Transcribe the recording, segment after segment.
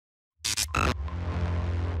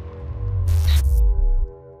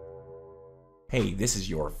Hey, this is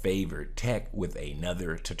your favorite tech with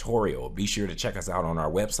another tutorial. Be sure to check us out on our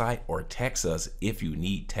website or text us if you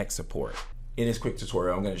need tech support. In this quick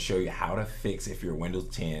tutorial, I'm going to show you how to fix if your Windows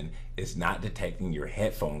 10 is not detecting your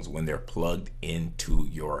headphones when they're plugged into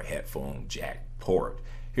your headphone jack port.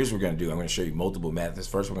 Here's what we're going to do. I'm going to show you multiple methods.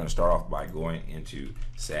 First, we're going to start off by going into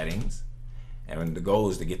settings. And the goal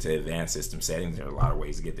is to get to advanced system settings. There are a lot of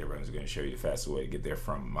ways to get there, but I'm just going to show you the fastest way to get there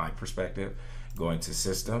from my perspective. Go into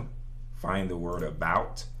system. Find the word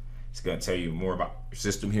about. It's going to tell you more about your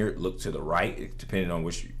system here. Look to the right, depending on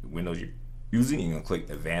which Windows you're using. You're going to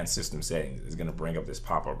click Advanced System Settings. It's going to bring up this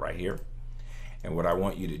pop-up right here. And what I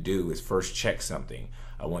want you to do is first check something.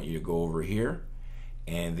 I want you to go over here,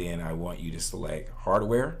 and then I want you to select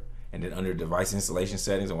Hardware, and then under Device Installation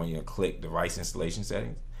Settings, I want you to click Device Installation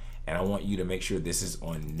Settings, and I want you to make sure this is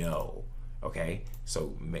on No. Okay,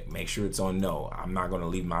 so make sure it's on No. I'm not going to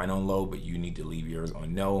leave mine on low, but you need to leave yours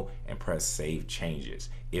on No and press Save Changes.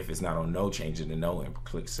 If it's not on No, change it to No and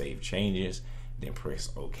click Save Changes, then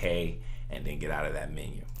press OK, and then get out of that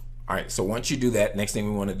menu. All right, so once you do that, next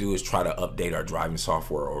thing we want to do is try to update our driving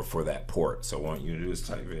software or for that port. So what I want you to do is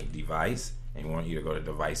type in Device, and we want you to go to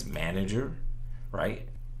Device Manager, right?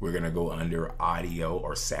 We're going to go under audio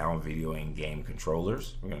or sound, video, and game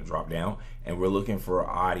controllers. We're going to drop down and we're looking for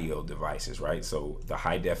audio devices, right? So the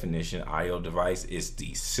high definition audio device is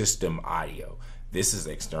the system audio. This is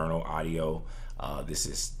external audio. This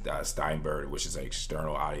is Steinberg, which is an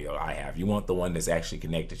external audio I have. You want the one that's actually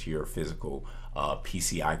connected to your physical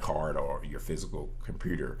PCI card or your physical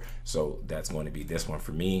computer. So that's going to be this one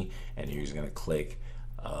for me. And you're just going to click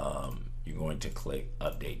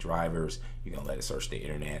update drivers. You're going to let it search the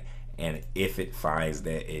internet, and if it finds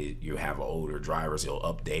that you have older drivers, it'll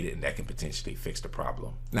update it, and that can potentially fix the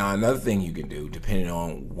problem. Now, another thing you can do, depending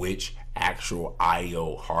on which actual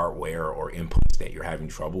audio hardware or inputs that you're having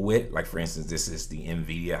trouble with, like for instance, this is the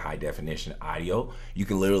NVIDIA high definition audio, you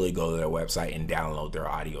can literally go to their website and download their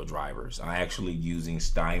audio drivers. I'm actually using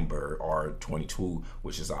Steinberg R22,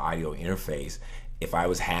 which is an audio interface. If I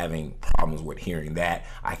was having problems with hearing that,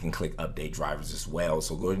 I can click update drivers as well.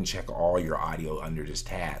 So go ahead and check all your audio under this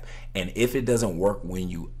tab. And if it doesn't work when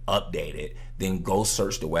you update it, then go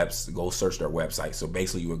search their website. So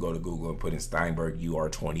basically you would go to Google and put in Steinberg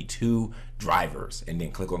UR22 drivers, and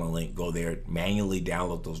then click on the link, go there, manually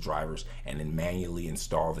download those drivers, and then manually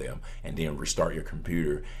install them, and then restart your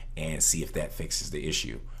computer and see if that fixes the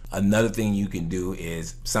issue. Another thing you can do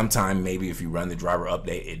is sometime maybe if you run the driver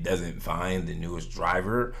update, it doesn't find the newest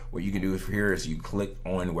driver. What you can do here is you click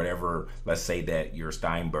on whatever, let's say that your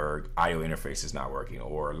Steinberg audio interface is not working,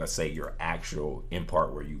 or let's say your actual in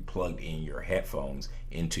part where you plugged in your headphones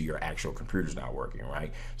into your actual computer is not working,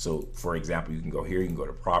 right? So for example, you can go here, you can go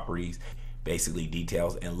to properties, basically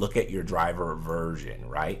details, and look at your driver version,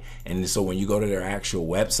 right? And so when you go to their actual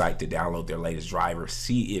website to download their latest driver,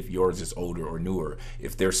 see if yours is older or newer.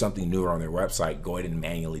 If there's something newer on their website, go ahead and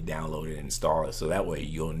manually download it and install it. So that way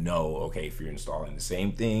you'll know, okay, if you're installing the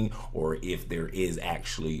same thing or if there is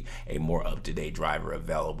actually a more up-to-date driver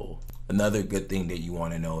available. Another good thing that you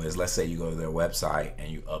want to know is, let's say you go to their website and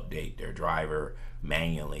you update their driver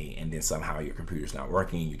manually, and then somehow your computer's not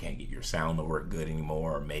working, you can't get your sound to work good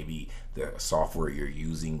anymore, or maybe the software you're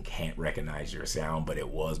using can't recognize your sound, but it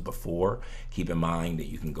was before. Keep in mind that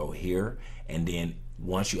you can go here, and then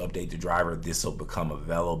once you update the driver, this will become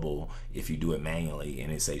available if you do it manually,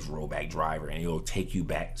 and it says rollback driver, and it'll take you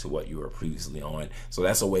back to what you were previously on. So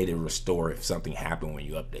that's a way to restore if something happened when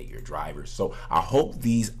you update your drivers. So I hope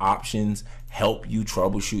these options help you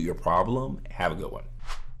troubleshoot your problem. Have a good one.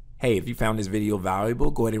 Hey, if you found this video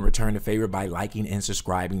valuable, go ahead and return the favor by liking and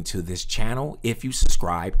subscribing to this channel. If you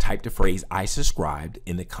subscribe, type the phrase "I subscribed"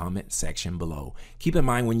 in the comment section below. Keep in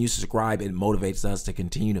mind, when you subscribe, it motivates us to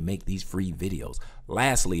continue to make these free videos.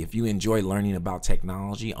 Lastly, if you enjoy learning about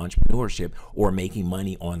technology, entrepreneurship, or making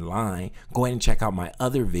money online, go ahead and check out my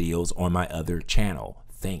other videos on my other channel.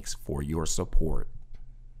 Thanks for your support.